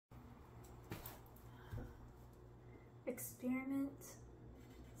Experiment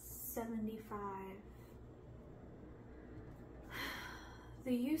 75.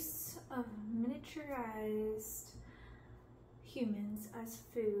 The use of miniaturized humans as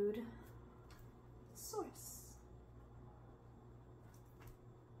food source.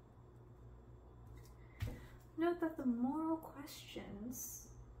 Note that the moral questions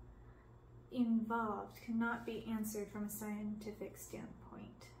involved cannot be answered from a scientific standpoint.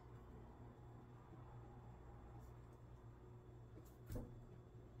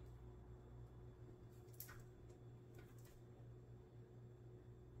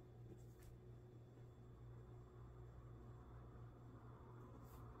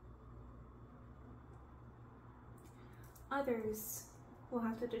 Others will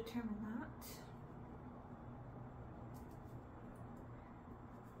have to determine that.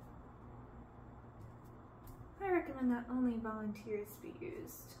 I recommend that only volunteers be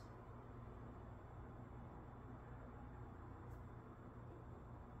used.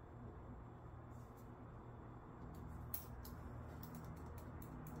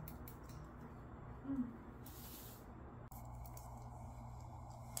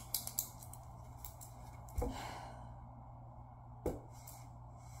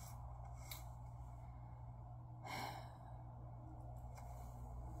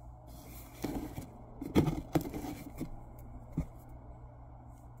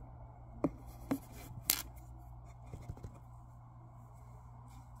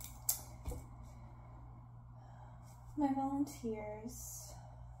 My volunteers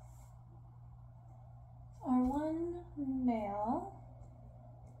are one male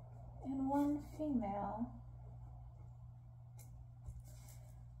and one female.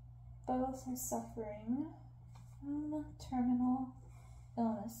 Both are suffering from terminal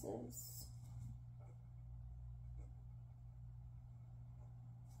illnesses.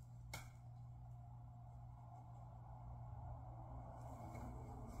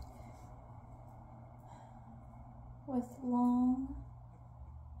 With long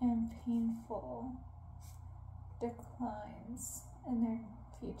and painful declines in their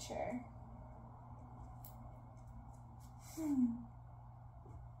future.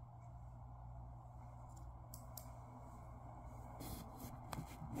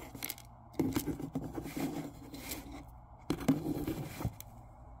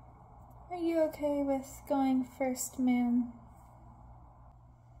 Are you okay with going first, ma'am?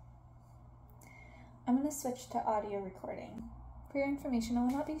 I'm going to switch to audio recording. For your information, I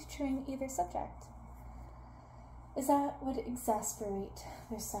will not be chewing either subject, as that would exacerbate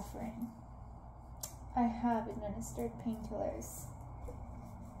their suffering. I have administered painkillers.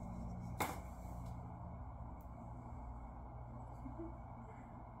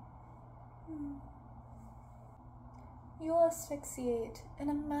 You will asphyxiate in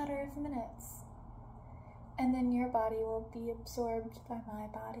a matter of minutes, and then your body will be absorbed by my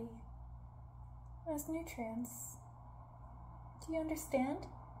body as nutrients. Do you understand?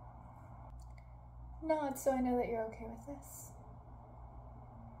 Nod so I know that you're okay with this.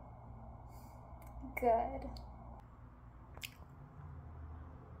 Good.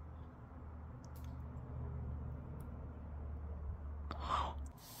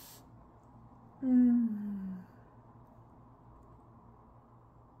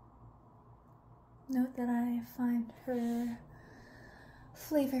 Note that I find her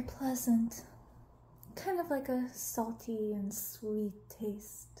flavor pleasant. Kind of like a salty and sweet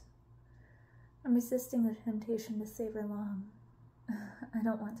taste. I'm resisting the temptation to savor long. I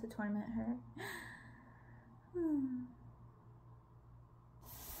don't want to torment her.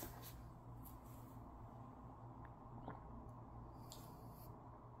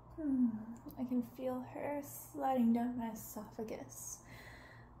 I can feel her sliding down my esophagus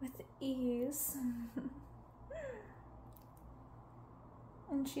with ease.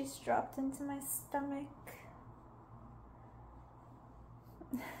 And she's dropped into my stomach.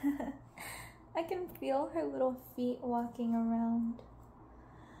 I can feel her little feet walking around.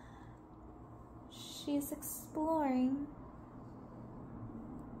 She's exploring.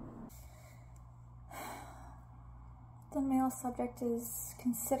 The male subject is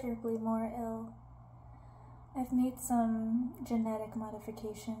considerably more ill. I've made some genetic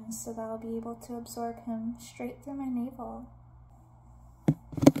modifications so that I'll be able to absorb him straight through my navel.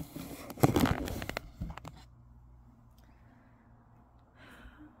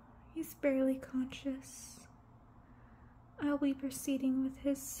 He's barely conscious. I'll be proceeding with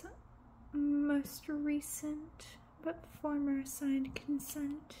his most recent but former signed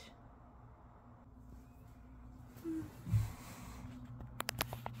consent.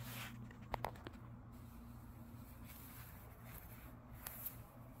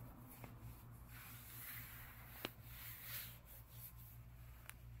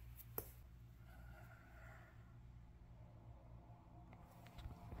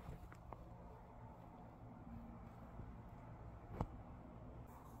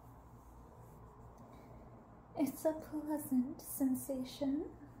 It's a pleasant sensation.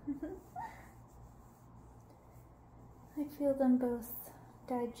 I feel them both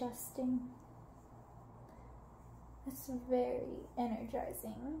digesting. It's very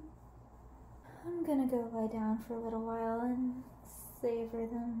energizing. I'm gonna go lie down for a little while and savor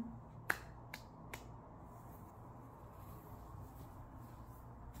them.